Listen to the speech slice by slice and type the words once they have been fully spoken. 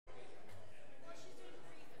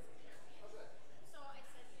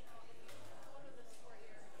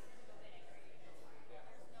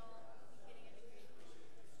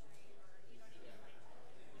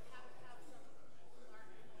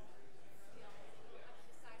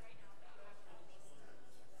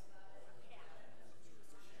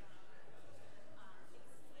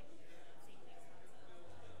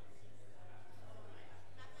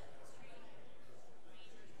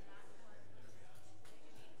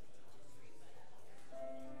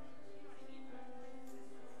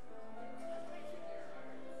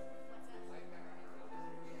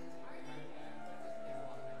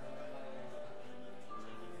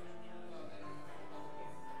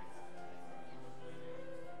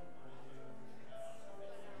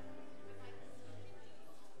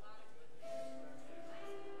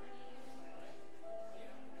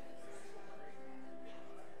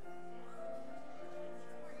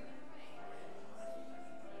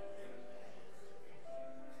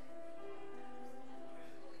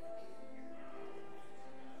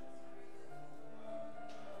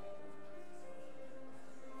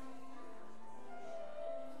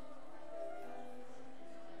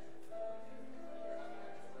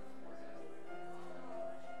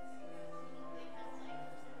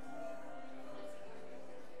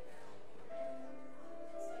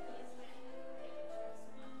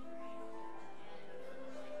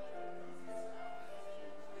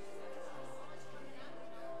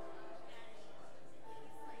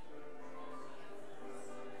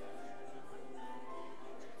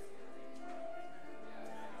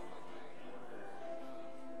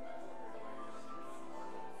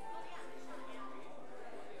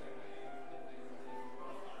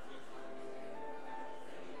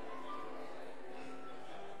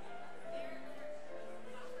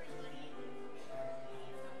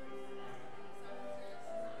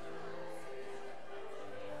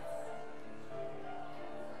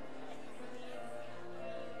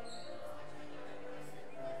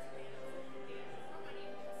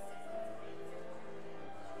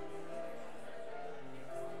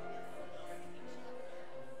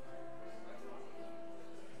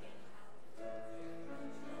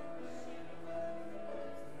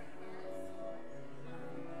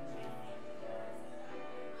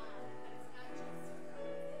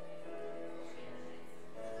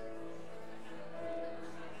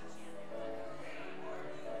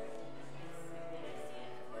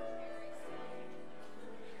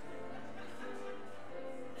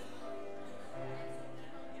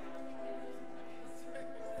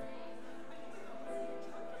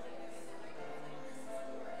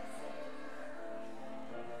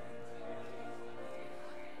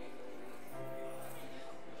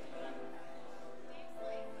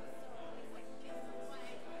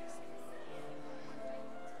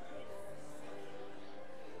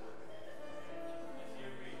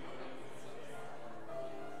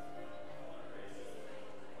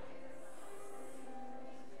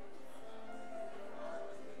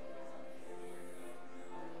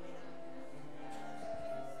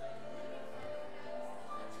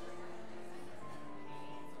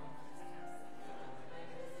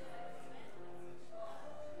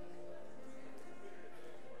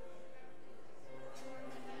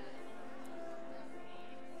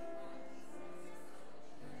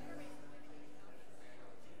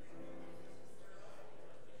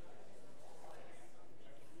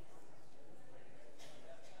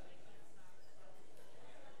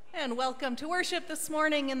And welcome to worship this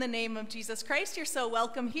morning in the name of Jesus Christ. You're so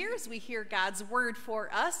welcome here as we hear God's word for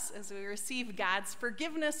us, as we receive God's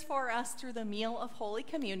forgiveness for us through the meal of Holy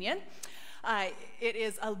Communion. It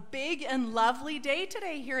is a big and lovely day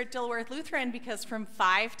today here at Dilworth Lutheran because from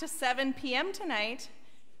 5 to 7 p.m. tonight,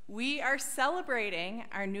 we are celebrating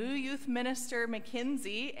our new youth minister,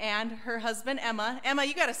 Mackenzie, and her husband, Emma. Emma,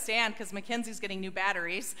 you got to stand because Mackenzie's getting new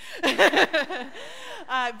batteries.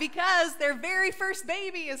 Because their very first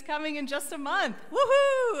baby is coming in just a month.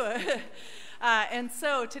 Woohoo! And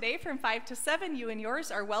so today from 5 to 7, you and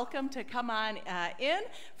yours are welcome to come on in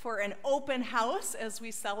for an open house as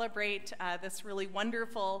we celebrate this really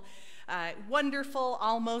wonderful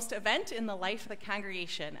almost event in the life of the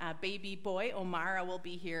congregation. Baby boy Omara will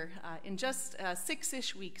be here in just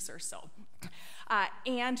 6-ish weeks or so.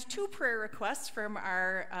 And 2 prayer requests from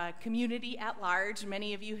our community at large.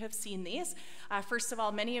 Many of you have seen these. First of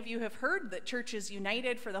all, many of you have heard that Churches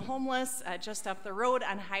United for the Homeless just up the road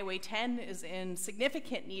on Highway 10 is in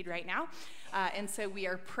significant need right now. And so we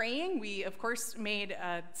are praying. We, of course, made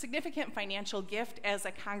a significant financial gift as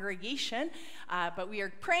a congregation, but we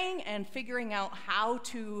are praying and figuring out how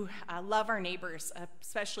to love our neighbors,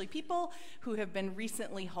 especially people who have been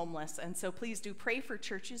recently homeless. And so please do pray for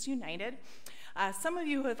Churches United. Some of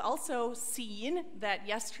you have also seen that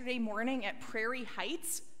yesterday morning at Prairie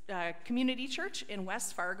Heights Community Church in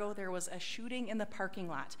West Fargo, there was a shooting in the parking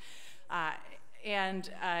lot. And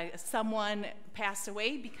someone passed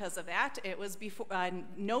away because of that. It was before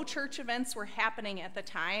no church events were happening at the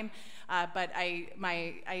time, but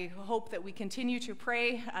I hope that we continue to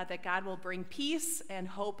pray that God will bring peace and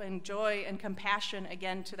hope and joy and compassion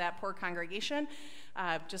again to that poor congregation.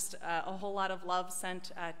 Just a whole lot of love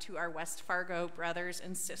sent to our West Fargo brothers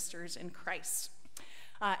and sisters in Christ.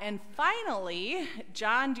 And finally,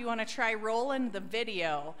 John, do you want to try rolling the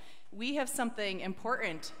video? We have something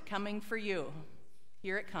important coming for you.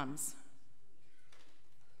 Here it comes.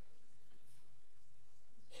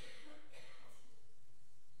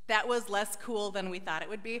 That was less cool than we thought it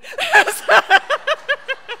would be.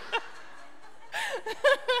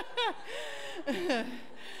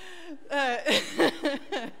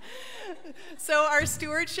 So our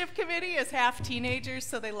stewardship committee is half teenagers,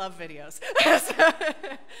 so they love videos.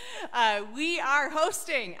 We are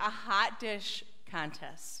hosting a hot dish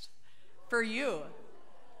contest for you.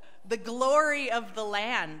 The glory of the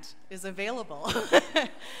land is available.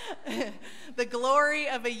 The glory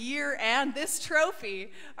of a year and this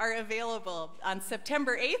trophy are available. On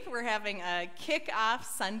September 8th, we're having a kick-off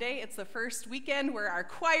Sunday. It's the first weekend where our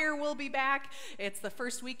choir will be back. It's the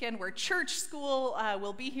first weekend where church school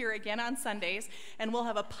will be here again on Sundays. And we'll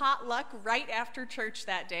have a potluck right after church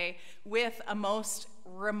that day with a most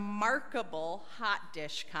remarkable hot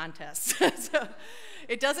dish contest. So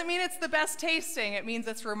it doesn't mean it's the best tasting, it means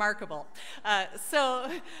it's remarkable.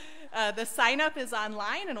 The sign-up is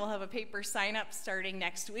online, and we'll have a paper sign-up starting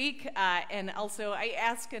next week. And also, I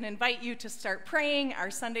ask and invite you to start praying. Our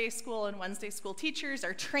Sunday school and Wednesday school teachers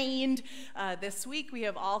are trained this week. We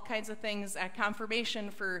have all kinds of things. Confirmation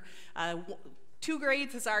for 2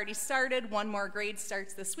 grades has already started. 1 more grade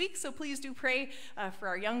starts this week, so please do pray for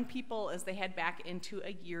our young people as they head back into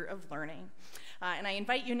a year of learning. And I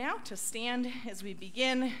invite you now to stand as we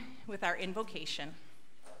begin with our invocation.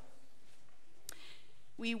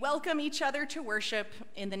 We welcome each other to worship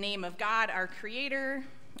in the name of God, our Creator,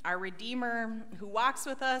 our Redeemer, who walks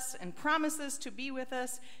with us and promises to be with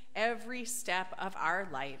us every step of our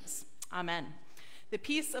lives. Amen. The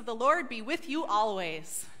peace of the Lord be with you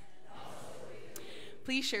always.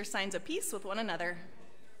 Please share signs of peace with one another.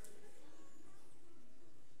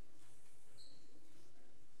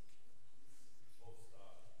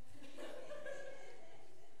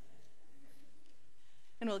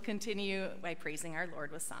 And we'll continue by praising our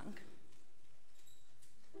Lord with song.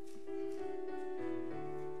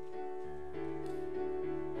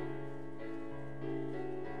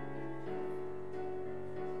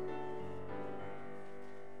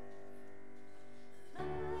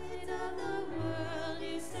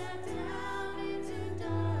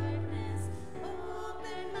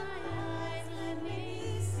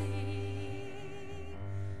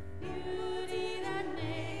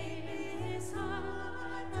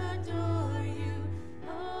 Adore you,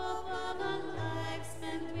 hope of a life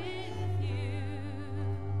spent with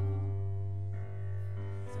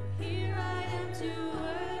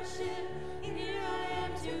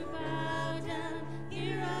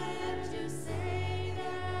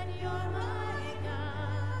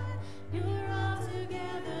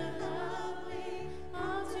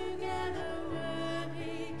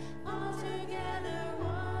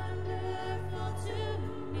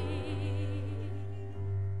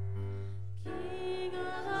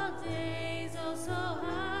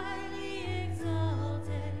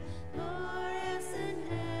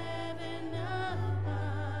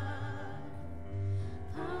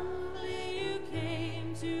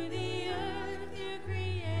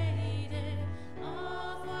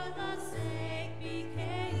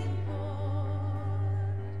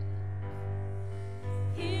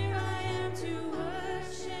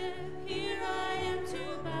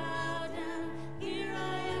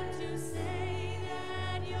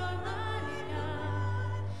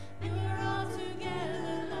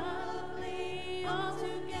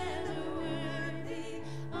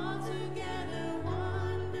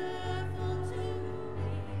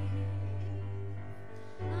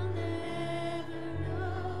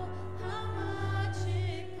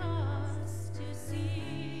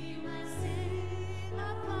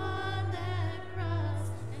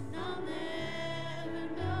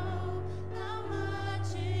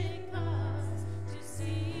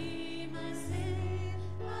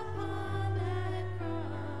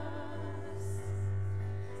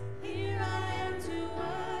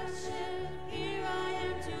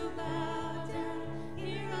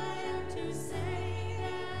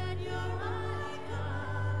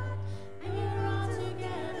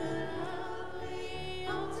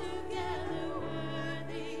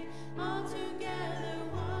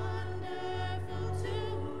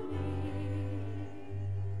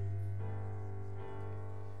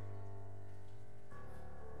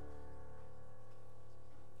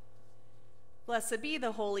Blessed be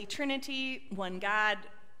the Holy Trinity, one God,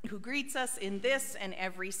 who greets us in this and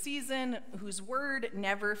every season, whose word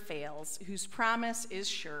never fails, whose promise is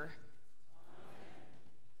sure.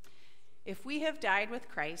 If we have died with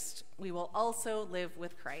Christ, we will also live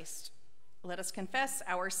with Christ. Let us confess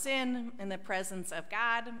our sin in the presence of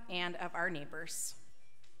God and of our neighbors.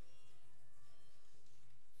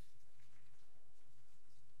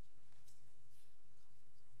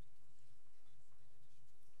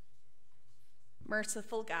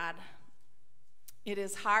 Merciful God, it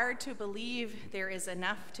is hard to believe there is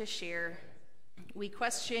enough to share. We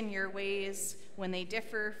question your ways when they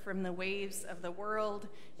differ from the ways of the world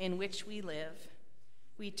in which we live.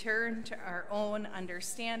 We turn to our own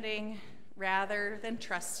understanding rather than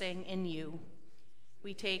trusting in you.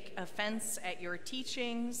 We take offense at your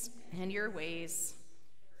teachings and your ways.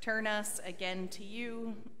 Turn us again to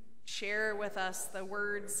you. Share with us the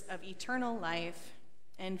words of eternal life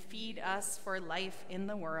and feed us for life in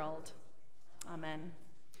the world. Amen.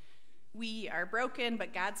 We are broken,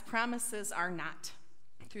 but God's promises are not.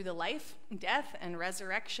 Through the life, death, and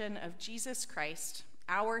resurrection of Jesus Christ,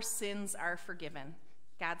 our sins are forgiven.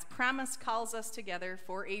 God's promise calls us together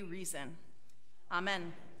for a reason.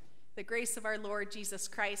 Amen. The grace of our Lord Jesus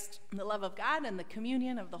Christ, the love of God, and the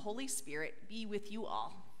communion of the Holy Spirit be with you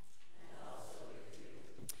all. And also with you.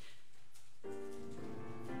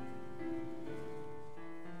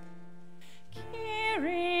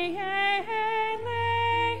 Kyrie eleison,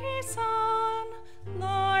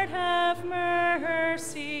 Lord have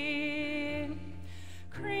mercy.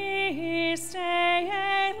 Christe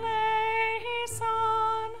eleison,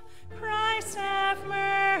 Christ have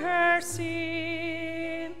mercy.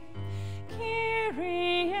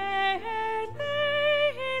 Kyrie eleison,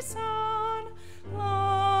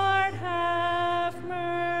 Lord have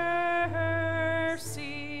mercy.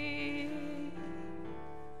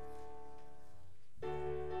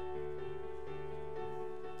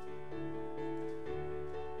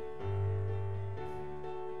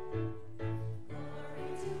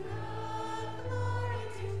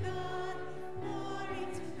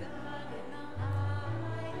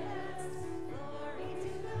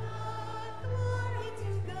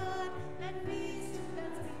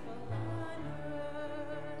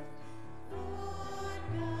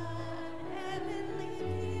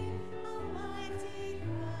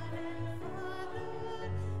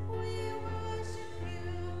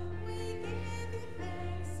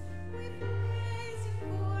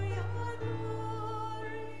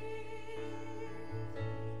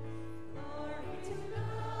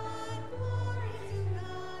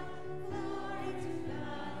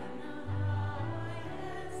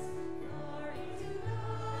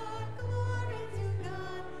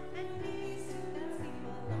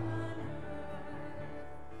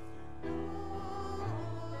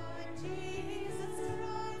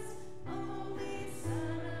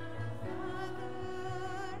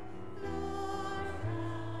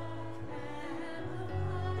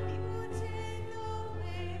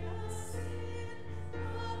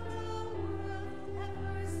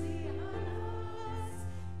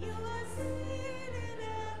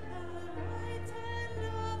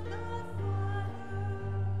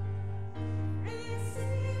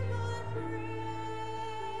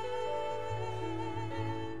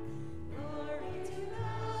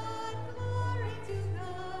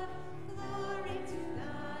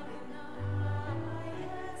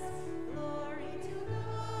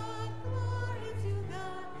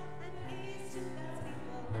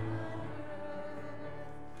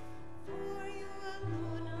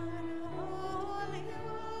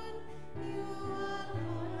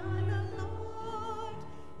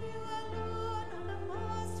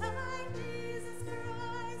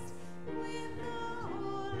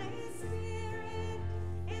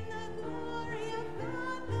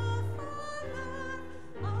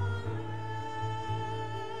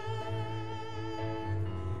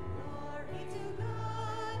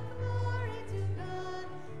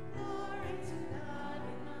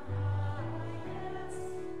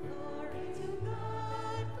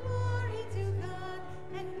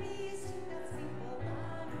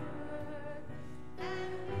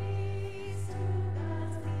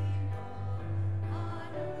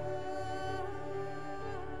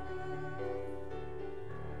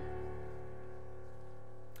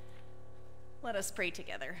 Let us pray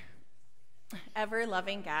together.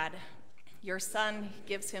 Ever-loving God, your Son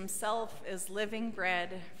gives himself as living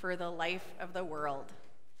bread for the life of the world.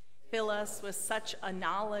 Fill us with such a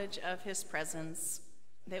knowledge of his presence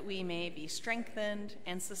that we may be strengthened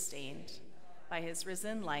and sustained by his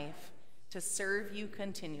risen life to serve you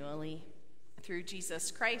continually. Through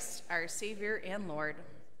Jesus Christ, our Savior and Lord.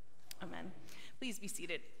 Amen. Please be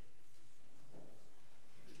seated.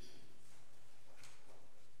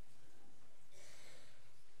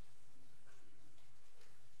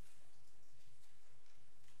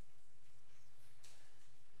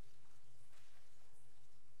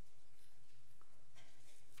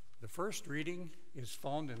 The first reading is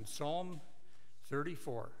found in Psalm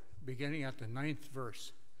 34, beginning at the 9th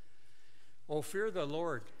verse. O fear the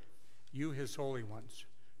Lord, you his holy ones,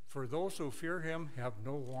 for those who fear him have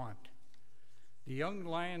no want. The young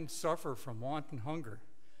lions suffer from want and hunger,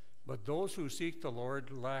 but those who seek the Lord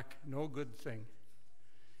lack no good thing.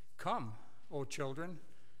 Come, O children,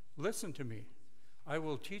 listen to me. I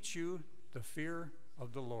will teach you the fear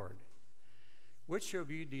of the Lord. Which of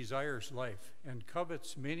you desires life and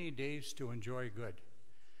covets many days to enjoy good?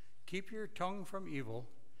 Keep your tongue from evil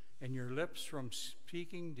and your lips from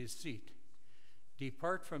speaking deceit.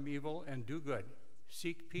 Depart from evil and do good.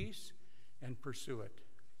 Seek peace and pursue it.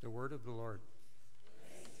 The word of the Lord.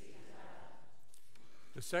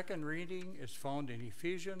 The second reading is found in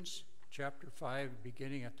Ephesians chapter 5,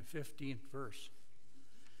 beginning at the 15th verse.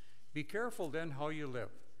 Be careful then how you live,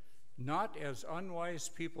 not as unwise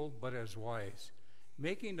people, but as wise,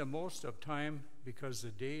 making the most of time because the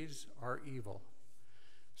days are evil.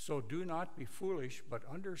 So do not be foolish, but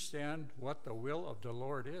understand what the will of the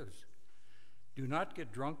Lord is. Do not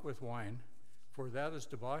get drunk with wine, for that is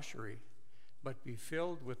debauchery, but be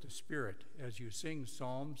filled with the Spirit as you sing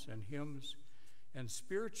psalms and hymns and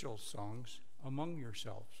spiritual songs among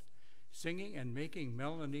yourselves, singing and making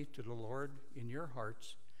melody to the Lord in your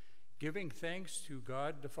hearts, giving thanks to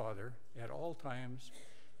God the Father at all times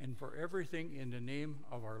and for everything in the name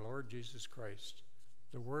of our Lord Jesus Christ.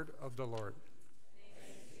 The word of the Lord.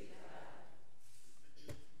 Thanks be to God.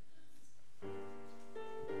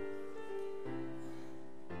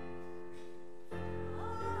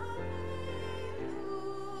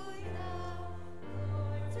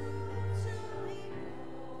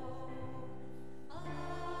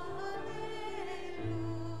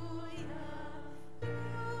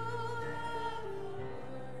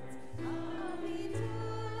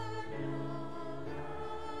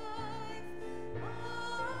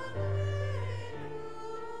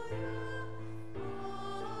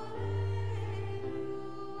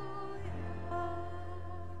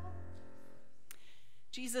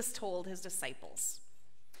 Jesus told his disciples,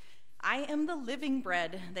 I am the living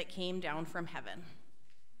bread that came down from heaven.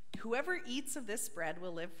 Whoever eats of this bread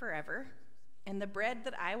will live forever, and the bread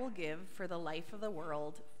that I will give for the life of the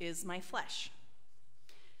world is my flesh.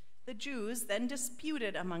 The Jews then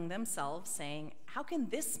disputed among themselves, saying, How can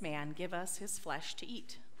this man give us his flesh to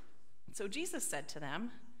eat? So Jesus said to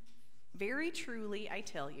them, Very truly I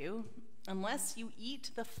tell you, unless you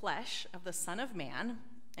eat the flesh of the Son of Man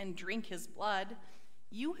and drink his blood,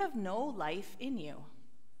 you have no life in you.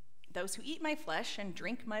 Those who eat my flesh and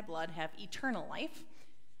drink my blood have eternal life,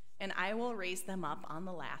 and I will raise them up on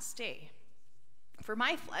the last day. For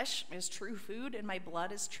my flesh is true food, and my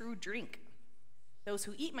blood is true drink. Those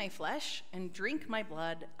who eat my flesh and drink my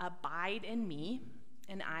blood abide in me,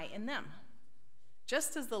 and I in them.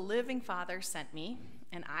 Just as the living Father sent me,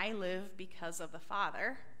 and I live because of the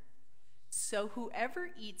Father, so whoever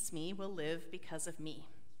eats me will live because of me.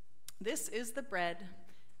 This is the bread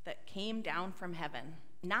that came down from heaven,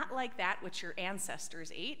 not like that which your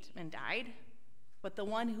ancestors ate and died, but the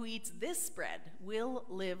one who eats this bread will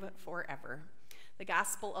live forever. The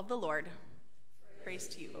gospel of the Lord. Praise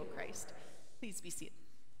to you, O Christ. Please be seated.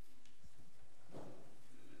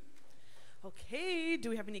 Okay, do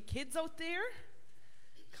we have any kids out there?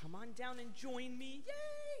 Come on down and join me.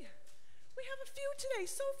 Yay! We have a few today,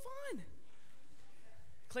 so fun.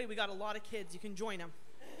 Clay, we got a lot of kids. You can join them.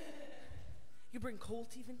 You bring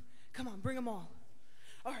Colt even? Come on, bring them all.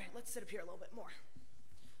 All right, let's sit up here a little bit more.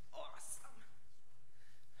 Awesome.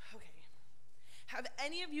 Okay. Have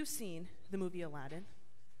any of you seen the movie Aladdin?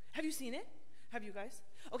 Have you seen it? Have you guys?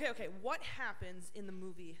 Okay. What happens in the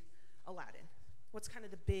movie Aladdin? What's kind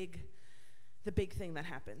of the big thing that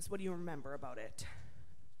happens? What do you remember about it?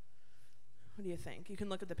 What do you think? You can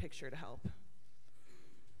look at the picture to help.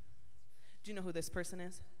 Do you know who this person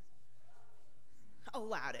is?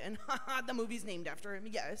 Aladdin. The movie's named after him,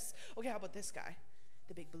 yes. Okay, how about this guy?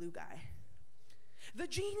 The big blue guy. The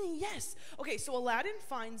genie, yes. Okay, so Aladdin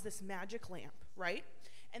finds this magic lamp, right?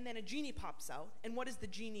 And then a genie pops out, and what does the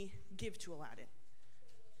genie give to Aladdin?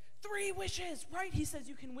 3 wishes, right? He says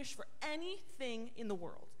you can wish for anything in the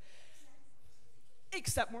world.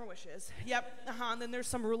 Except more wishes. Yep, and then there's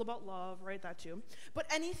some rule about love, right? That too. But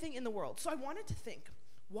anything in the world. So I wanted to think,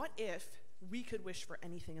 what if we could wish for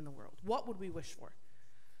anything in the world? What would we wish for?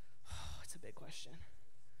 Oh, it's a big question.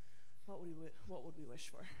 What would we wish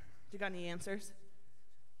for? You got any answers?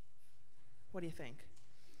 What do you think?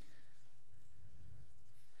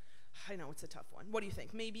 I know it's a tough one. What do you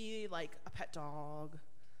think? Maybe like a pet dog,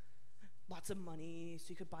 lots of money so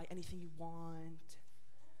you could buy anything you want.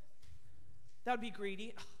 That would be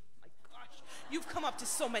greedy. Oh my gosh, you've come up to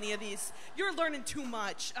so many of these. You're learning too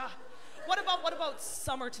much. What about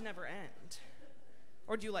summer to never end?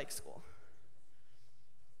 Or do you like school?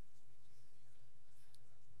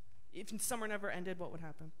 If summer never ended, what would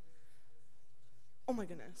happen? Oh my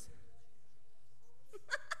goodness.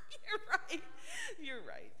 You're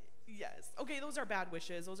right. Yes. Okay, those are bad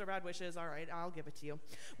wishes. All right, I'll give it to you.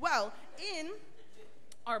 Well, in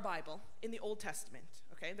our Bible, in the Old Testament,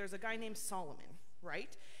 okay, there's a guy named Solomon,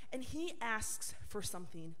 right? And he asks for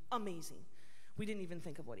something amazing. We didn't even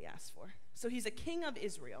think of what he asked for. So he's a king of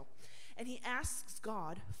Israel, and he asks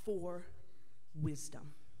God for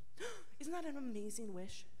wisdom. Isn't that an amazing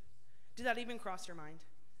wish? Did that even cross your mind?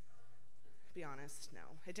 Be honest, no.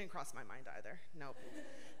 It didn't cross my mind either. Nope,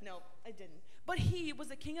 I didn't. But he was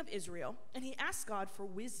the king of Israel, and he asked God for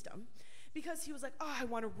wisdom because he was like, I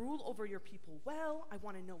want to rule over your people well. I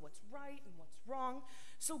want to know what's right and what's wrong.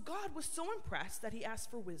 So God was so impressed that he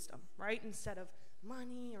asked for wisdom, right? Instead of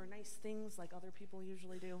money or nice things like other people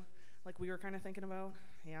usually do, like we were kind of thinking about.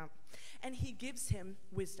 Yeah. And he gives him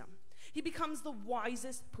wisdom. He becomes the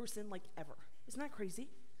wisest person like ever. Isn't that crazy?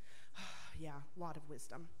 Yeah, a lot of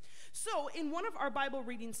wisdom. So in one of our Bible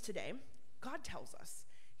readings today, God tells us,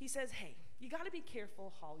 he says, hey, you got to be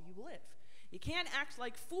careful how you live. You can't act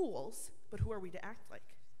like fools, but who are we to act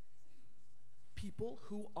like? People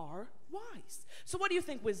who are wise. So what do you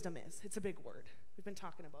think wisdom is? It's a big word. We've been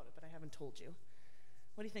talking about it, but I haven't told you.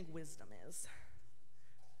 What do you think wisdom is?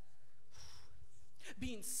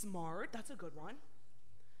 Being smart, that's a good one.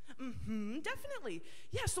 Definitely.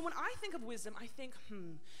 Yeah, so when I think of wisdom, I think,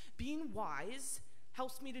 being wise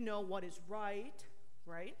helps me to know what is right?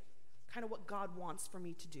 Kind of what God wants for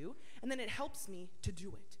me to do. And then it helps me to do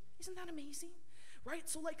it. Isn't that amazing? Right?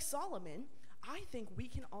 So like Solomon, I think we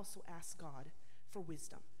can also ask God for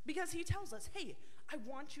wisdom. Because he tells us, hey, I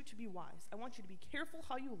want you to be wise. I want you to be careful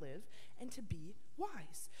how you live and to be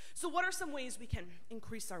wise. So what are some ways we can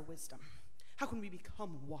increase our wisdom? How can we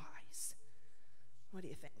become wise? What do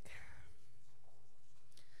you think?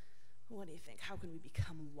 How can we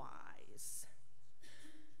become wise?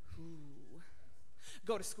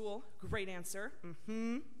 Go to school. Great answer.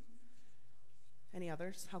 Any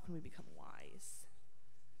others? How can we become wise?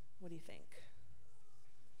 What do you think?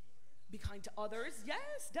 Be kind to others.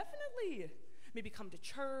 Yes, definitely. Maybe come to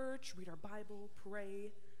church, read our Bible,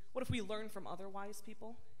 pray. What if we learn from other wise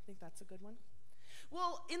people? I think that's a good one.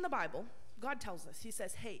 Well, in the Bible, God tells us, he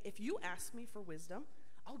says, hey, if you ask me for wisdom,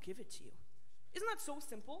 I'll give it to you. Isn't that so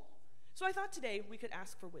simple? So I thought today we could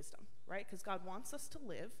ask for wisdom, right? Because God wants us to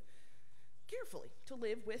live carefully, to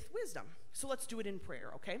live with wisdom. So let's do it in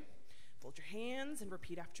prayer, okay? Fold your hands and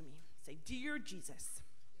repeat after me. Say, Dear Jesus,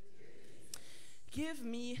 give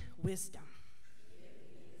me wisdom.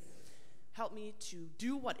 Help me to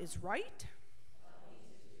do what is right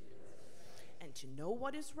and to know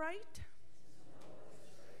what is right.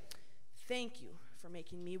 Thank you for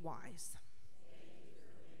making me wise.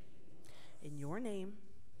 In your name,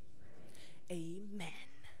 amen.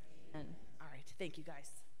 All right, thank you guys.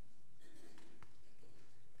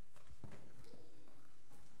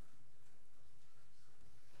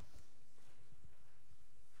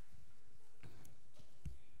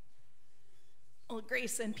 Well,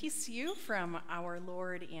 grace and peace to you from our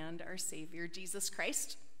Lord and our Savior, Jesus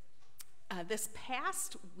Christ. This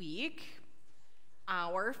past week,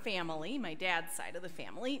 our family, my dad's side of the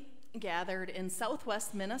family, gathered in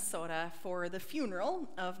southwest Minnesota for the funeral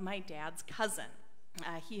of my dad's cousin.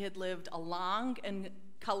 He had lived a long and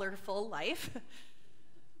colorful life,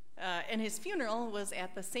 and his funeral was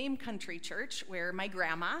at the same country church where my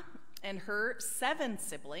grandma and her 7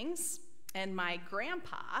 siblings and my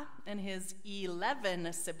grandpa and his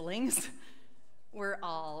 11 siblings were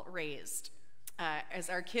all raised. As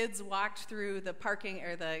our kids walked through the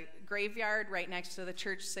the graveyard right next to the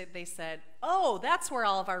church, they said, "Oh, that's where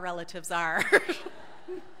all of our relatives are."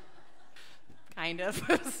 Kind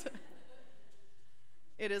of.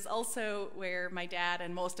 It is also where my dad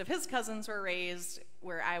and most of his cousins were raised,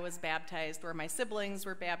 where I was baptized, where my siblings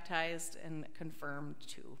were baptized and confirmed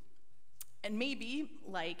too. And maybe,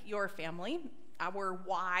 like your family, our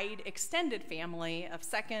wide, extended family of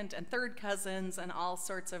second and third cousins and all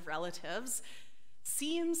sorts of relatives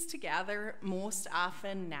seems to gather most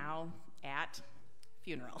often now at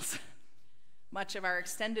funerals. Much of our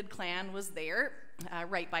extended clan was there,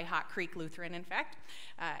 right by Hot Creek Lutheran, in fact.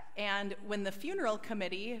 And when the funeral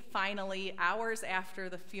committee finally, hours after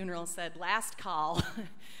the funeral, said, "Last call,"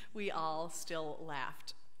 we all still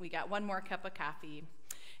laughed. We got one more cup of coffee,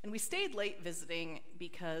 and we stayed late visiting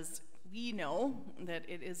because we know that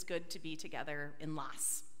it is good to be together in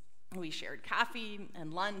loss. We shared coffee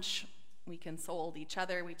and lunch. We consoled each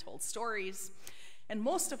other. We told stories. And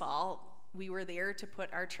most of all, we were there to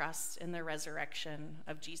put our trust in the resurrection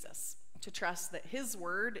of Jesus, to trust that his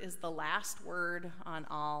word is the last word on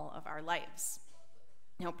all of our lives.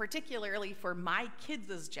 Now, particularly for my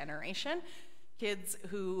kids' generation, kids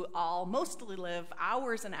who all mostly live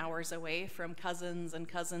hours and hours away from cousins and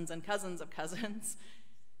cousins and cousins of cousins,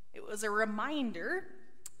 it was a reminder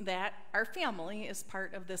that our family is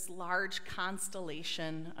part of this large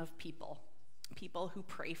constellation of people who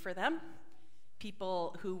pray for them,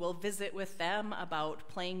 people who will visit with them about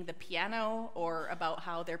playing the piano or about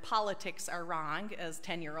how their politics are wrong as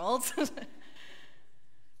 10-year-olds.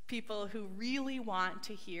 People who really want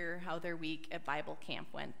to hear how their week at Bible camp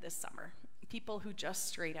went this summer. People who just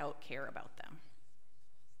straight out care about them.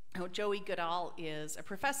 Now, Joey Goodall is a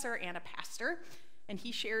professor and a pastor, and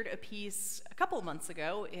he shared a piece a couple months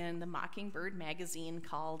ago in the Mockingbird magazine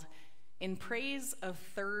called "In Praise of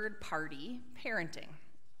Third-Party Parenting."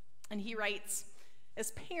 And he writes,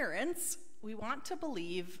 "As parents, we want to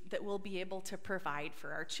believe that we'll be able to provide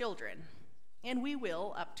for our children, and we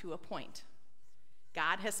will up to a point.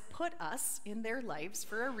 God has put us in their lives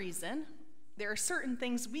for a reason. There are certain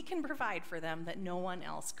things we can provide for them that no one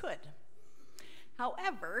else could.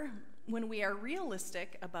 However, when we are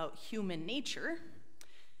realistic about human nature,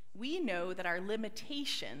 we know that our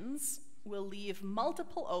limitations will leave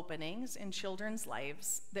multiple openings in children's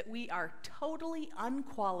lives that we are totally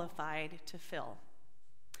unqualified to fill.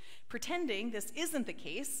 Pretending this isn't the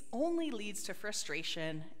case only leads to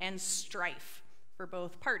frustration and strife for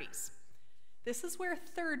both parties. This is where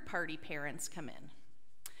third-party parents come in.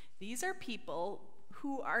 These are people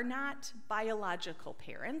who are not biological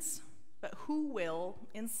parents, but who will,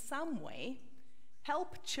 in some way,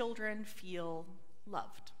 help children feel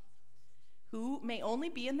loved, who may only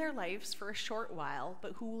be in their lives for a short while,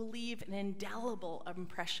 but who will leave an indelible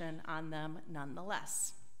impression on them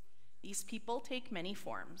nonetheless. These people take many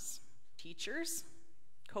forms: teachers,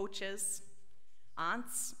 coaches,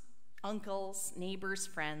 aunts, uncles, neighbors,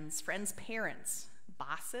 friends, parents,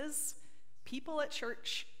 bosses, people at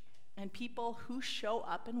church, and people who show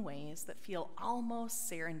up in ways that feel almost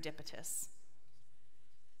serendipitous.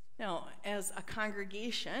 Now, as a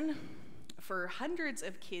congregation, for hundreds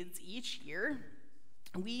of kids each year,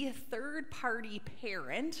 we third-party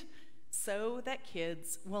parent so that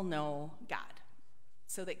kids will know God,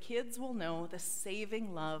 so that kids will know the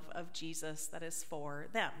saving love of Jesus that is for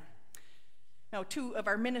them. Now, two of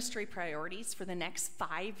our ministry priorities for the next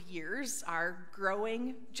 5 years are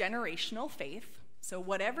growing generational faith. So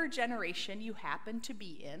whatever generation you happen to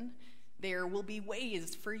be in, there will be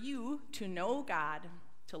ways for you to know God,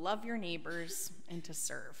 to love your neighbors, and to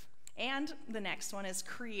serve. And the next one is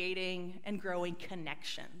creating and growing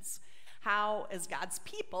connections. How, as God's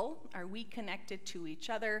people, are we connected to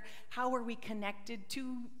each other? How are we connected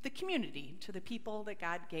to the community, to the people that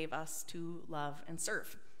God gave us to love and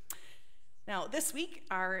serve? Now, this week,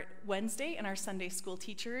 our Wednesday and our Sunday school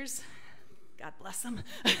teachers, God bless them,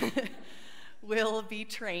 will be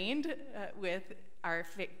trained with our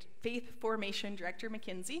faith formation director,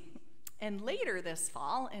 Mackenzie. And later this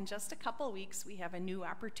fall, in just a couple weeks, we have a new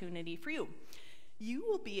opportunity for you. You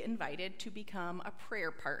will be invited to become a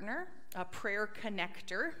prayer partner, a prayer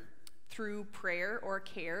connector through prayer or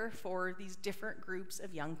care for these different groups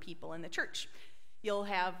of young people in the church. You'll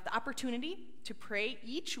have the opportunity to pray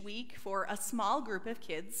each week for a small group of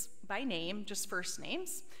kids by name, just first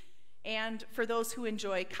names. And for those who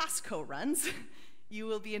enjoy Costco runs, you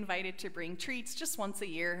will be invited to bring treats just once a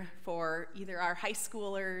year for either our high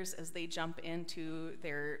schoolers as they jump into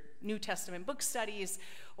their New Testament book studies,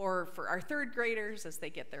 or for our third graders as they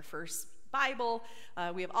get their first Bible.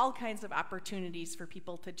 We have all kinds of opportunities for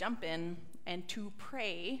people to jump in and to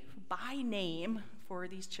pray by name for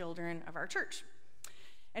these children of our church.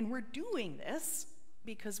 And we're doing this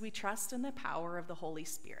because we trust in the power of the Holy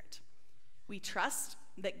Spirit. We trust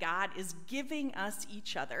that God is giving us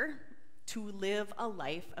each other to live a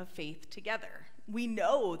life of faith together. We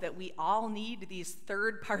know that we all need these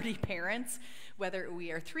third-party parents, whether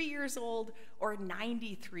we are 3 years old or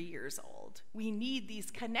 93 years old. We need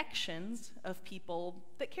these connections of people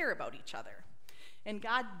that care about each other. And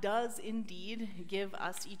God does indeed give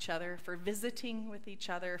us each other for visiting with each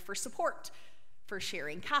other, for support, for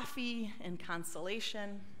sharing coffee and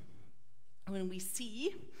consolation. when we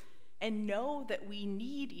see and know that we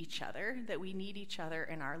need each other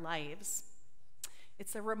in our lives,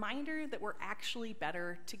 it's a reminder that we're actually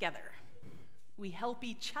better together. We help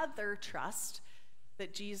each other trust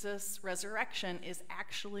that Jesus' resurrection is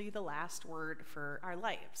actually the last word for our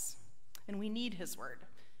lives. And we need his word.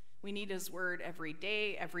 We need his word every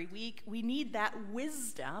day, every week. We need that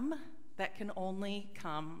wisdom that can only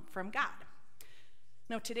come from God.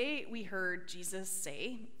 Now, today we heard Jesus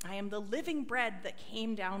say, "I am the living bread that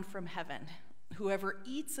came down from heaven. Whoever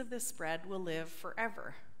eats of this bread will live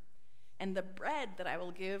forever. And the bread that I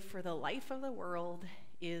will give for the life of the world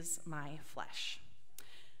is my flesh."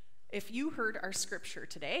 If you heard our scripture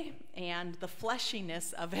today and the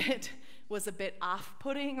fleshiness of it was a bit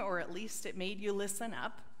off-putting, or at least it made you listen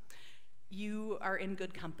up, you are in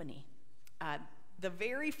good company. The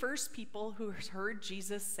very first people who heard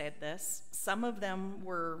Jesus said this, some of them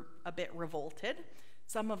were a bit revolted.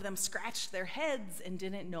 Some of them scratched their heads and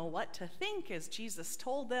didn't know what to think as Jesus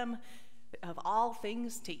told them of all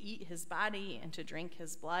things to eat his body and to drink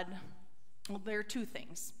his blood. Well, there are two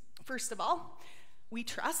things. First of all, we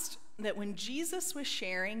trust that when Jesus was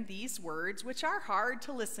sharing these words, which are hard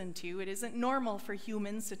to listen to, it isn't normal for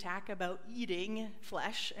humans to talk about eating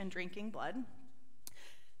flesh and drinking blood.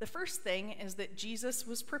 The first thing is that Jesus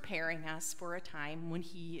was preparing us for a time when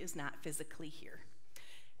he is not physically here.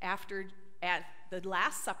 At the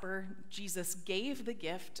Last Supper, Jesus gave the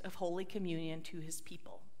gift of Holy Communion to his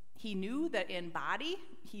people. He knew that in body,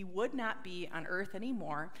 he would not be on earth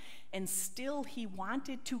anymore, and still he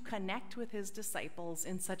wanted to connect with his disciples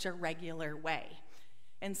in such a regular way.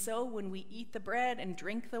 And so when we eat the bread and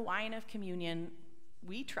drink the wine of communion,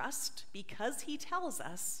 we trust, because he tells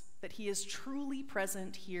us, that he is truly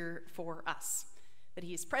present here for us, that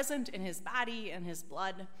he is present in his body and his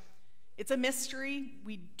blood. It's a mystery.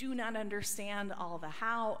 We do not understand all the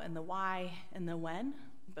how and the why and the when,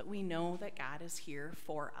 but we know that God is here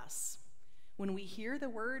for us. When we hear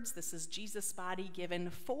the words, "This is Jesus' body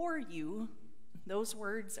given for you," those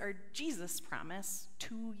words are Jesus' promise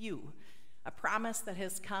to you, a promise that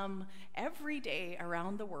has come every day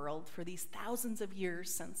around the world for these thousands of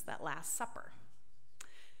years since that Last Supper.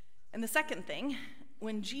 And the second thing,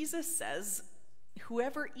 when Jesus says,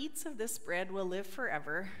 "Whoever eats of this bread will live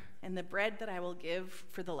forever, and the bread that I will give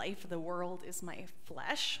for the life of the world is my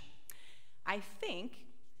flesh," I think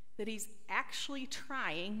that he's actually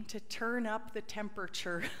trying to turn up the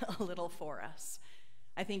temperature a little for us.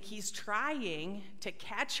 I think he's trying to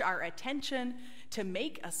catch our attention, to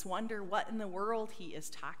make us wonder what in the world he is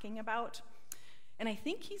talking about. And I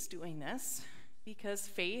think he's doing this because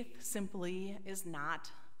faith simply is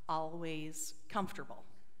not always comfortable.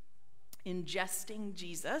 Ingesting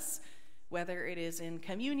Jesus, whether it is in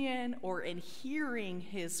communion or in hearing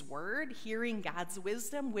his word, hearing God's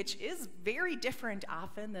wisdom, which is very different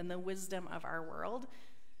often than the wisdom of our world,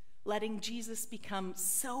 letting Jesus become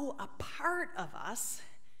so a part of us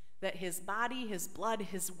that his body, his blood,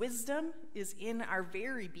 his wisdom is in our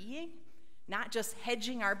very being, not just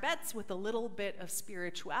hedging our bets with a little bit of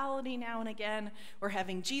spirituality now and again, or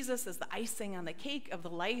having Jesus as the icing on the cake of the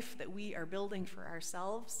life that we are building for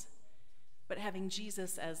ourselves, but having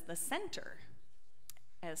Jesus as the center,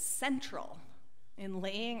 as central in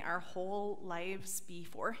laying our whole lives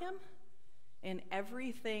before him in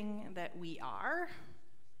everything that we are.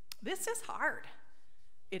 This is hard.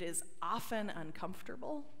 It is often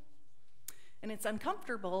uncomfortable. And it's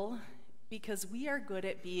uncomfortable because we are good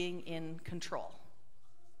at being in control.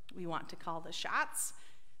 We want to call the shots.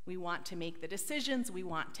 We want to make the decisions. We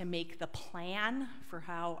want to make the plan for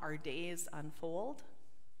how our days unfold.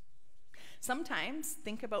 Sometimes,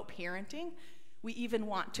 think about parenting, we even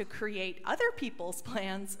want to create other people's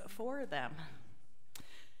plans for them.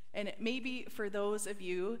 And maybe for those of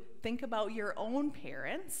you, think about your own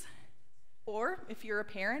parents, or if you're a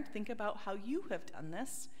parent, think about how you have done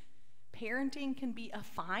this. Parenting can be a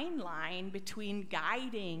fine line between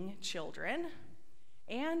guiding children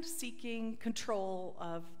and seeking control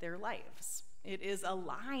of their lives. It is a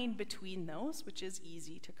line between those which is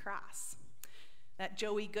easy to cross. That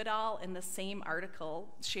Joey Goodall in the same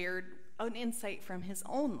article shared an insight from his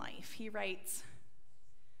own life. He writes,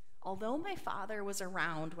 "Although my father was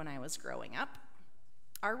around when I was growing up,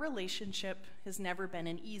 our relationship has never been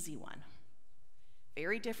an easy one.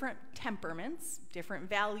 Very different temperaments, different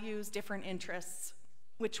values, different interests,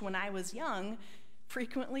 which when I was young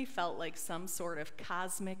frequently felt like some sort of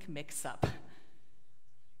cosmic mix-up.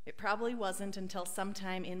 It probably wasn't until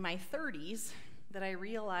sometime in my 30s that I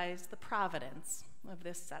realized the providence of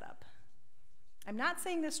this setup. I'm not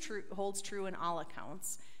saying this holds true in all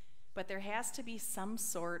accounts, But there has to be some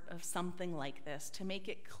sort of something like this to make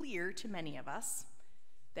it clear to many of us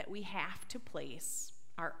that we have to place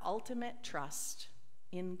our ultimate trust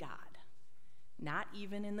in God, not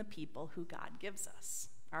even in the people who God gives us.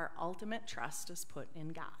 Our ultimate trust is put in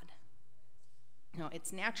God. Now,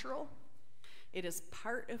 it's natural. It is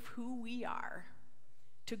part of who we are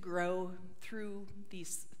to grow through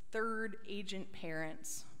these third agent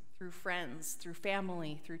parents, through friends, through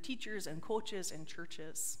family, through teachers and coaches and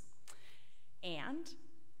churches. And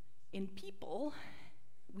in people,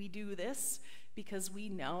 we do this because we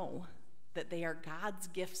know that they are God's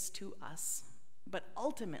gifts to us. But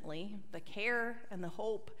ultimately, the care and the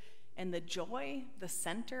hope and the joy, the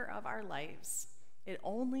center of our lives, it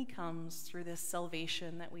only comes through this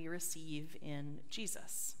salvation that we receive in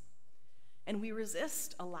Jesus. And we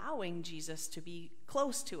resist allowing Jesus to be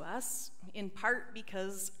close to us, in part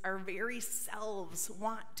because our very selves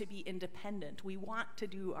want to be independent. We want to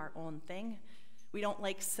do our own thing. We don't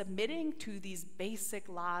like submitting to these basic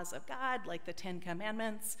laws of God, like the Ten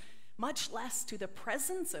Commandments, much less to the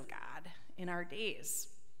presence of God in our days,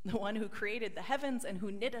 the one who created the heavens and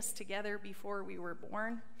who knit us together before we were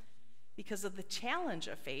born. Because of the challenge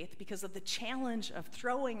of faith, because of the challenge of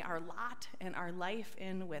throwing our lot and our life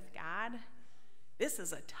in with God, this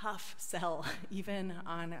is a tough sell, even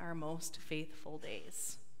on our most faithful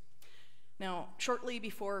days. Now, shortly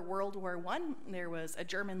before World War I, there was a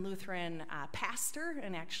German Lutheran pastor,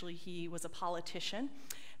 and actually he was a politician.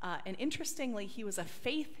 And interestingly, he was a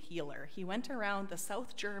faith healer. He went around the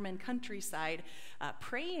South German countryside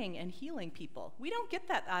praying and healing people. We don't get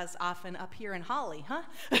that as often up here in Holly, huh?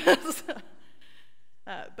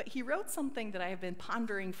 But he wrote something that I have been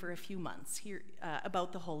pondering for a few months here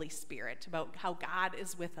about the Holy Spirit, about how God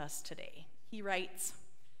is with us today. He writes,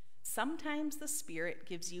 "Sometimes the Spirit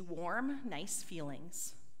gives you warm, nice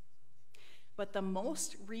feelings, but the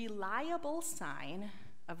most reliable sign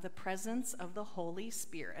of the presence of the Holy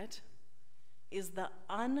Spirit is the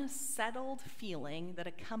unsettled feeling that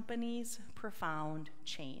accompanies profound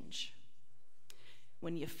change.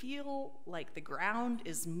 When you feel like the ground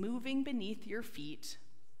is moving beneath your feet,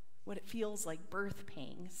 what it feels like birth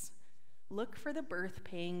pangs, look for the birth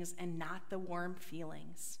pangs and not the warm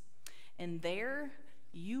feelings. And there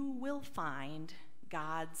you will find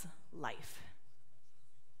God's life.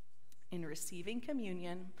 In receiving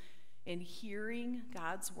communion, in hearing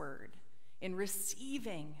God's word, in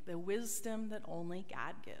receiving the wisdom that only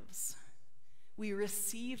God gives, we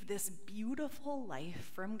receive this beautiful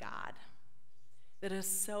life from God that is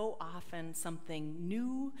so often something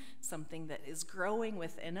new, something that is growing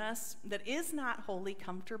within us, that is not wholly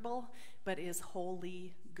comfortable, but is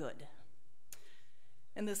wholly good.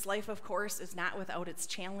 And this life, of course, is not without its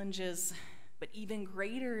challenges, but even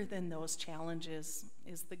greater than those challenges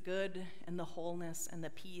is the good and the wholeness and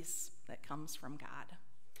the peace that comes from God,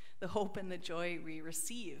 the hope and the joy we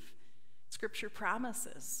receive. Scripture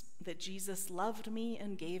promises that Jesus loved me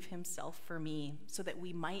and gave himself for me so that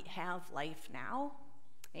we might have life now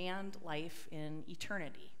and life in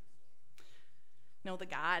eternity. Now, the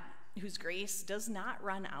God whose grace does not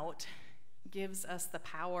run out gives us the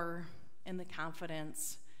power and the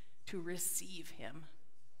confidence to receive him,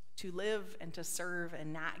 to live and to serve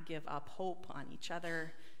and not give up hope on each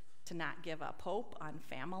other, to not give up hope on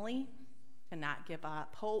family, to not give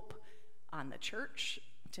up hope on the church,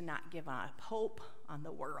 to not give up hope on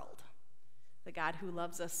the world. The God who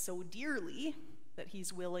loves us so dearly that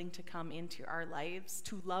he's willing to come into our lives,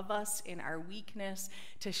 to love us in our weakness,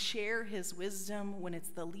 to share his wisdom when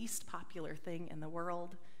it's the least popular thing in the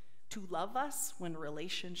world, to love us when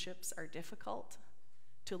relationships are difficult,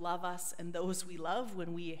 to love us and those we love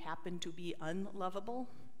when we happen to be unlovable.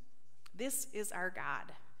 This is our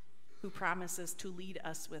God who promises to lead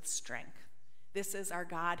us with strength. This is our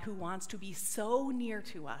God who wants to be so near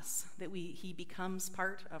to us that he becomes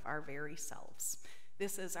part of our very selves.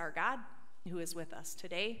 This is our God who is with us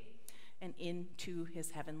today and into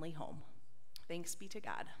his heavenly home. Thanks be to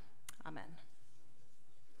God. Amen.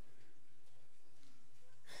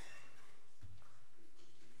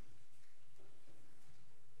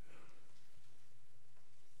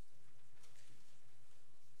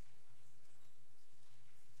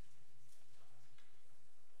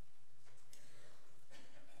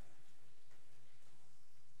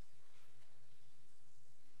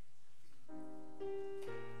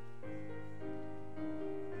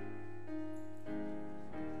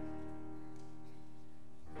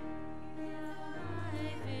 Yeah.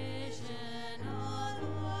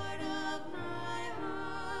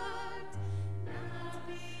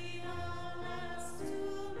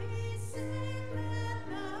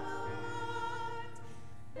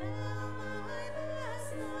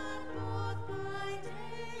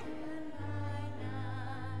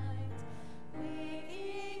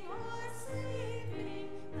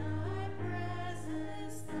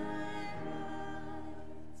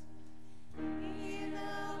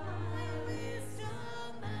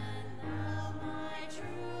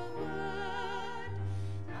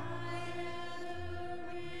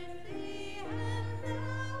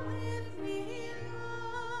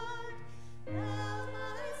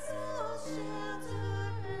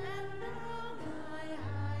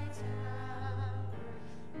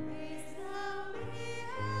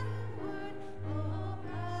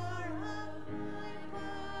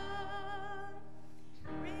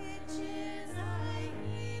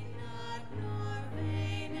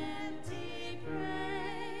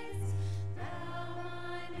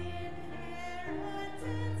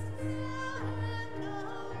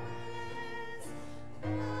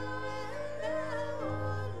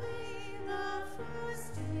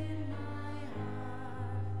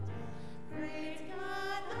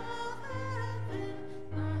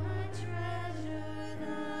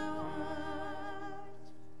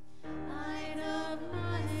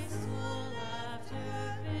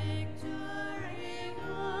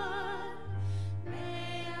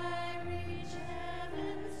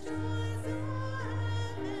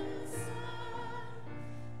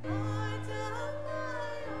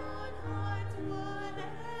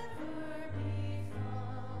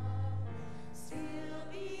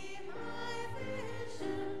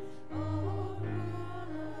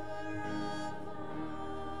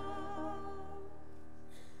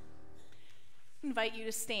 invite you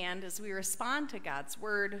to stand as we respond to God's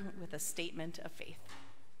word with a statement of faith.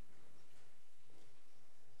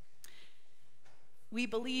 We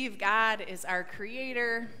believe God is our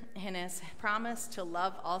creator and has promised to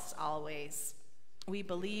love us always. We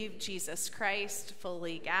believe Jesus Christ,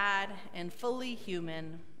 fully God and fully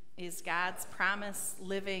human, is God's promise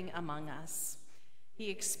living among us.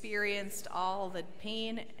 He experienced all the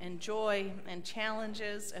pain and joy and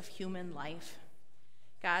challenges of human life.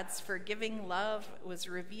 God's forgiving love was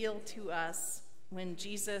revealed to us when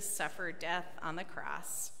Jesus suffered death on the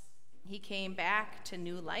cross. He came back to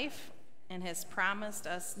new life and has promised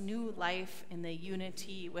us new life in the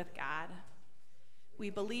unity with God.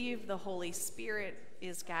 We believe the Holy Spirit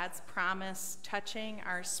is God's promise touching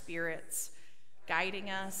our spirits,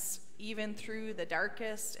 guiding us even through the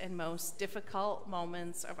darkest and most difficult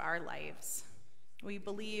moments of our lives. We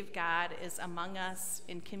believe God is among us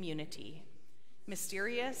in community,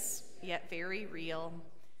 mysterious yet very real.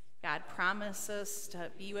 God promises to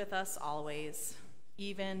be with us always,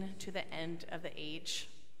 even to the end of the age.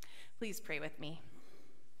 Please pray with me.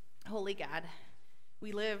 Holy God,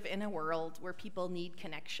 we live in a world where people need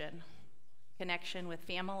connection. Connection with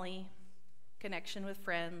family, connection with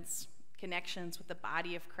friends, connections with the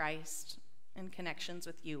body of Christ, and connections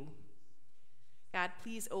with you. God,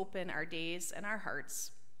 please open our days and our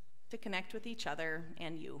hearts to connect with each other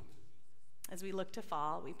and you. As we look to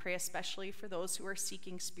fall, we pray especially for those who are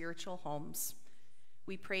seeking spiritual homes.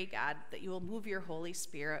 We pray, God, that you will move your Holy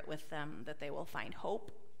Spirit with them, that they will find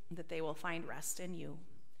hope, that they will find rest in you.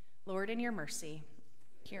 Lord, in your mercy,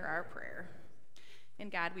 hear our prayer.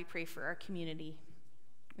 And God, we pray for our community.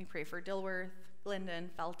 We pray for Dilworth, Glendon,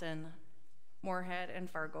 Felton, Moorhead, and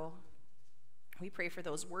Fargo. We pray for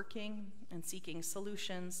those working and seeking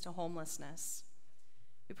solutions to homelessness.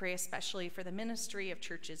 We pray especially for the ministry of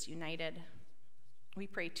Churches United. We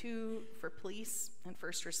pray too for police and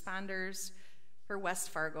first responders, for West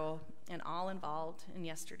Fargo, and all involved in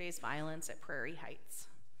yesterday's violence at Prairie Heights.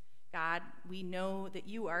 God, we know that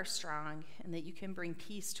you are strong and that you can bring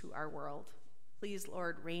peace to our world. Please,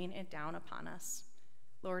 Lord, rain it down upon us.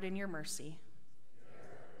 Lord, in your mercy.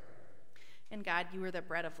 And God, you are the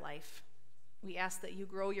bread of life. We ask that you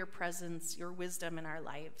grow your presence, your wisdom in our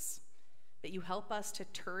lives, that you help us to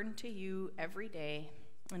turn to you every day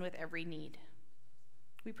and with every need.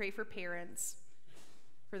 We pray for parents,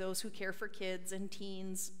 for those who care for kids and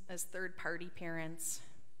teens as third-party parents.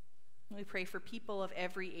 We pray for people of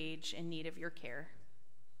every age in need of your care.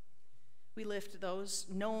 We lift those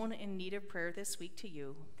known in need of prayer this week to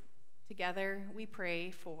you. Together, we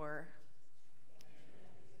pray for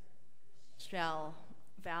Shell,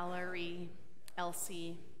 Valerie,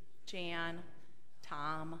 Elsie, Jan,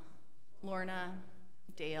 Tom, Lorna,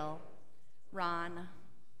 Dale, Ron,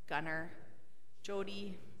 Gunnar,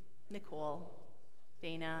 Jody, Nicole,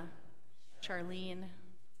 Dana, Charlene,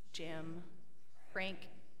 Jim, Frank,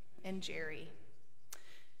 and Jerry.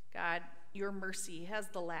 God, your mercy has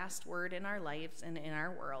the last word in our lives and in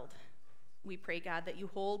our world. We pray, God, that you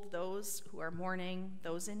hold those who are mourning,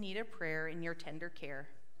 those in need of prayer, in your tender care.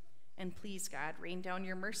 And please, God, rain down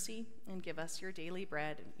your mercy and give us your daily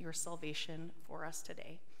bread, your salvation for us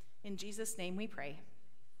today. In Jesus' name we pray.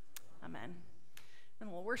 Amen.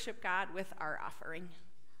 And we'll worship God with our offering.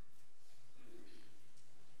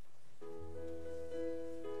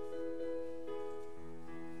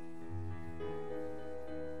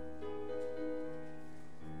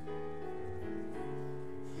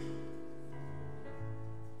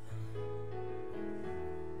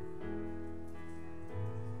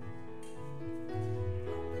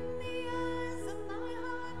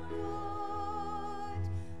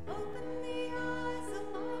 Open the eyes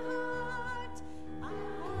of my heart, I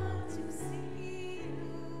want to see you.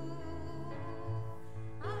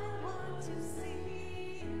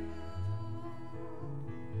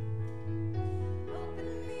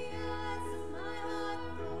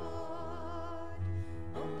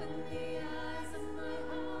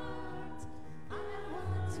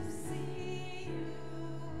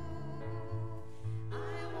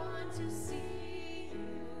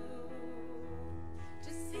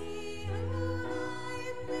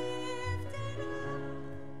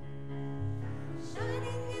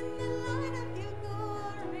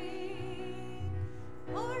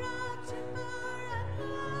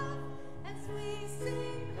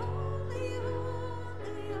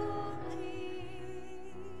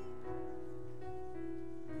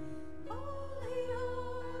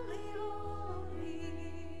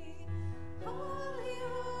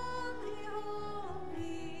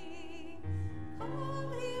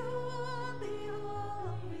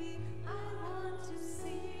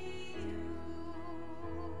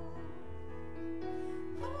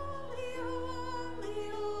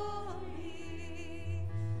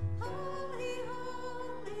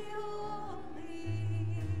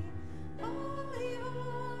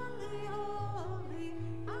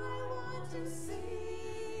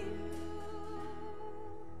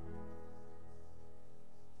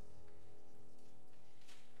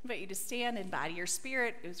 invite you to stand in body or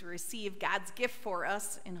spirit as we receive God's gift for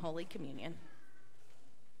us in Holy Communion.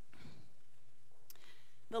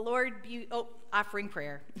 The Lord be, offering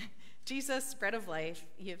prayer. Jesus, bread of life,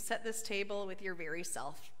 you have set this table with your very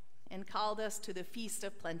self and called us to the feast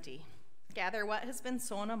of plenty. Gather what has been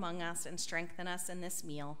sown among us and strengthen us in this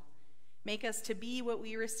meal. Make us to be what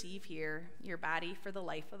we receive here, your body for the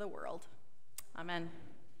life of the world. Amen.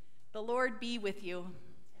 The Lord be with you. And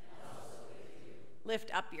also with you.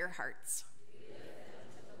 Lift up your hearts. We lift them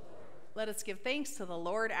to the Lord. Let us give thanks to the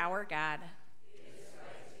Lord our God. It is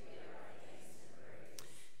right to give our thanks and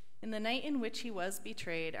praise. In the night in which he was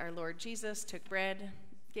betrayed, our Lord Jesus took bread,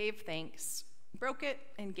 gave thanks, broke it,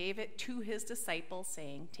 and gave it to his disciples,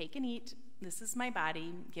 saying, "Take and eat. This is my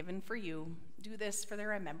body given for you. Do this for the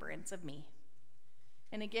remembrance of me."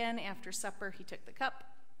 And again, after supper, he took the cup,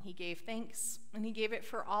 he gave thanks, and he gave it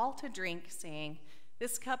for all to drink, saying,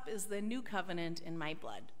 "This cup is the new covenant in my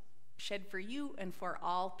blood, shed for you and for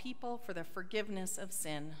all people for the forgiveness of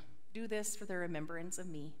sin. Do this for the remembrance of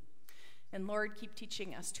me." And Lord, keep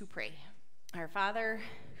teaching us to pray. Our Father,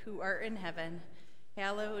 who art in heaven,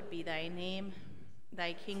 hallowed be thy name.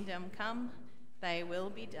 Thy kingdom come, thy will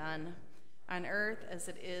be done, on earth as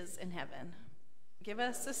it is in heaven. Give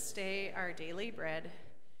us this day our daily bread,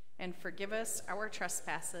 and forgive us our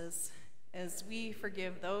trespasses, as we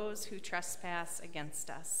forgive those who trespass against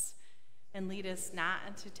us. And lead us not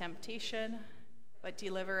into temptation, but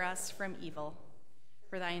deliver us from evil.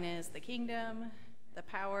 For thine is the kingdom, the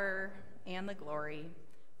power, and the glory,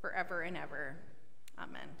 forever and ever.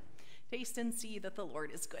 Amen. Taste and see that the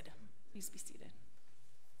Lord is good. Please be seated.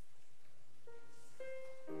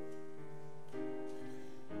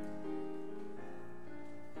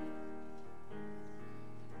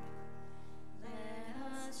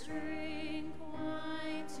 Let us drink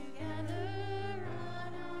wine together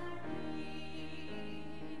on our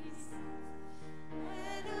knees.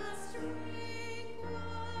 Let us drink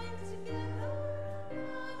wine together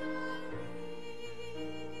on our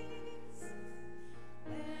knees.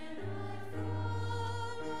 When I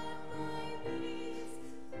fall at thy feet,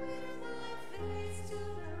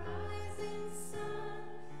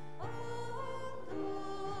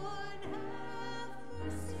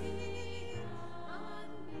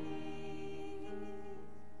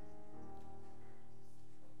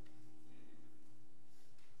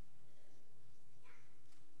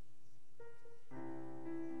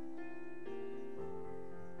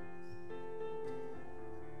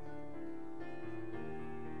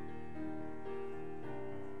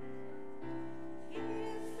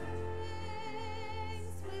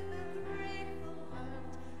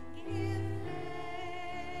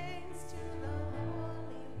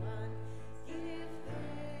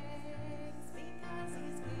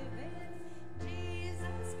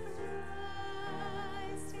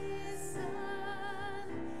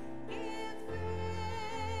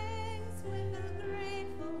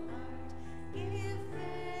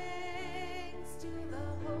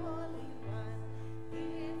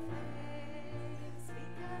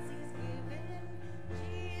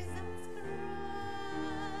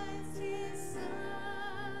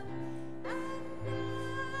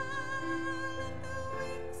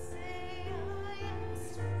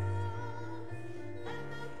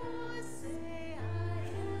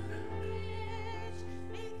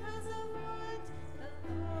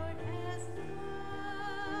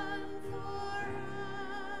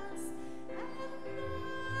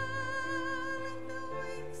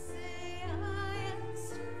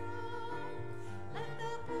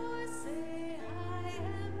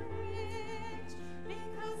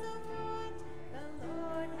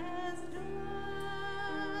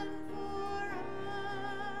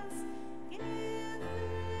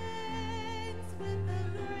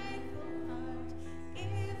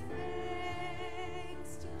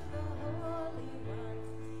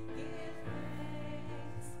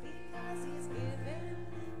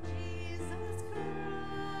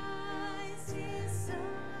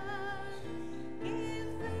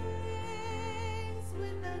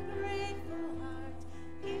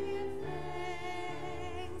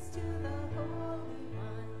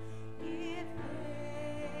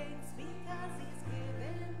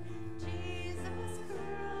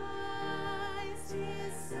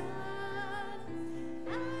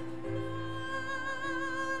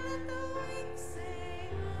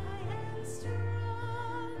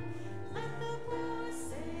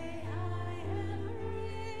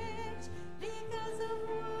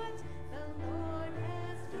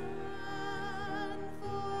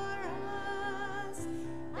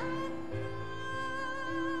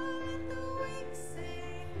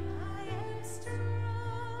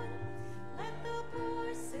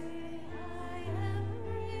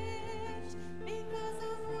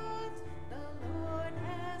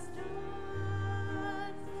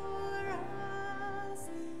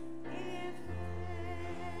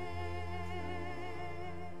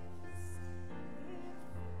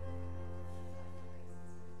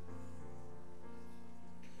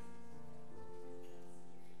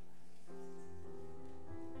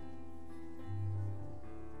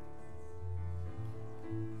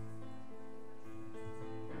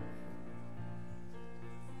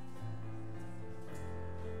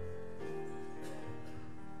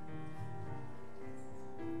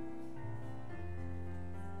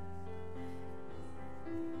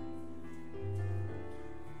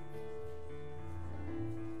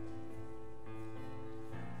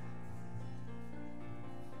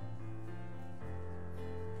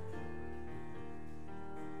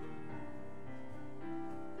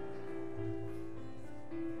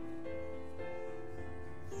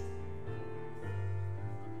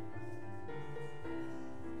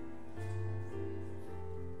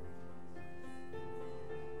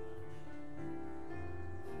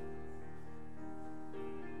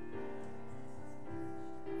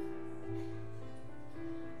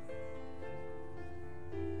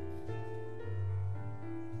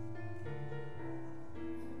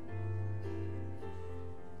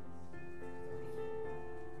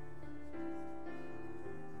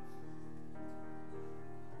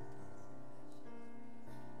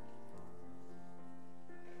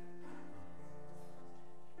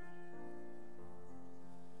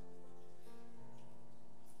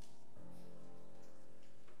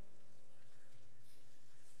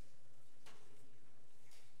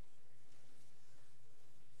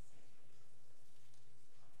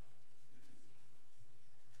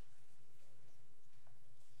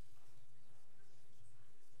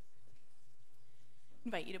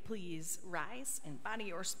 invite you to please rise in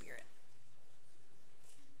body or spirit.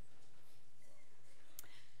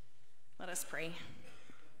 Let us pray.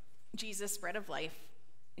 Jesus, bread of life,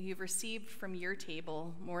 you've received from your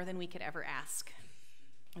table more than we could ever ask.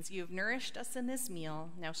 As you have nourished us in this meal,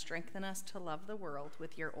 now strengthen us to love the world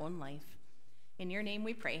with your own life. In your name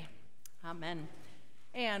we pray. Amen.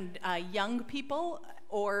 And young people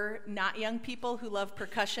or not young people who love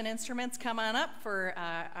percussion instruments, come on up for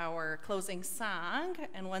our closing song.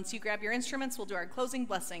 And once you grab your instruments, we'll do our closing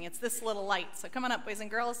blessing. It's this little light. So come on up, boys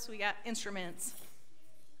and girls. We got instruments.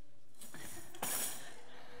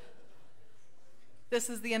 This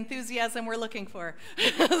is the enthusiasm we're looking for.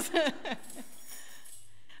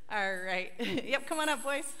 All right. Yep, come on up,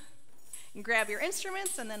 boys. And grab your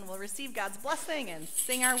instruments, and then we'll receive God's blessing and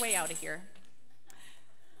sing our way out of here.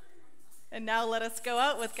 And now let us go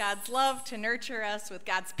out with God's love to nurture us, with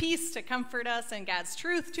God's peace to comfort us, and God's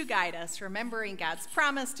truth to guide us, remembering God's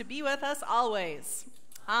promise to be with us always.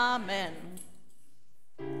 Amen.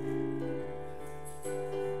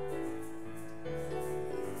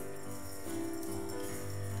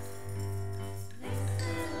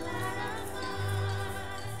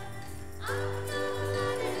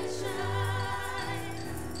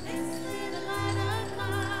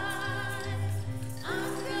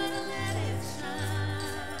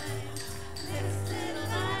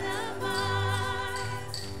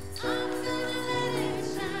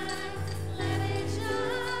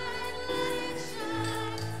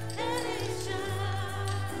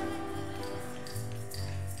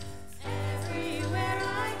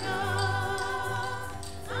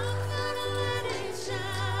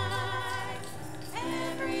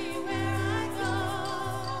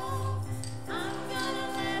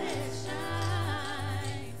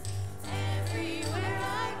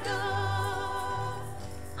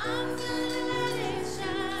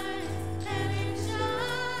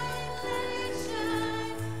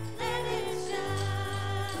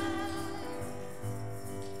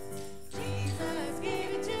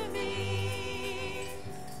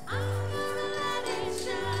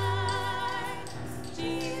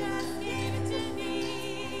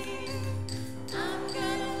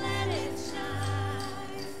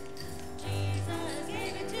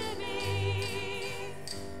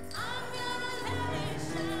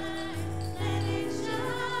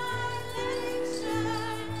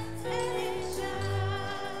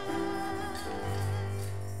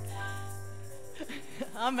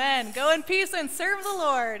 Amen. Go in peace and serve the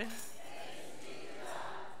Lord.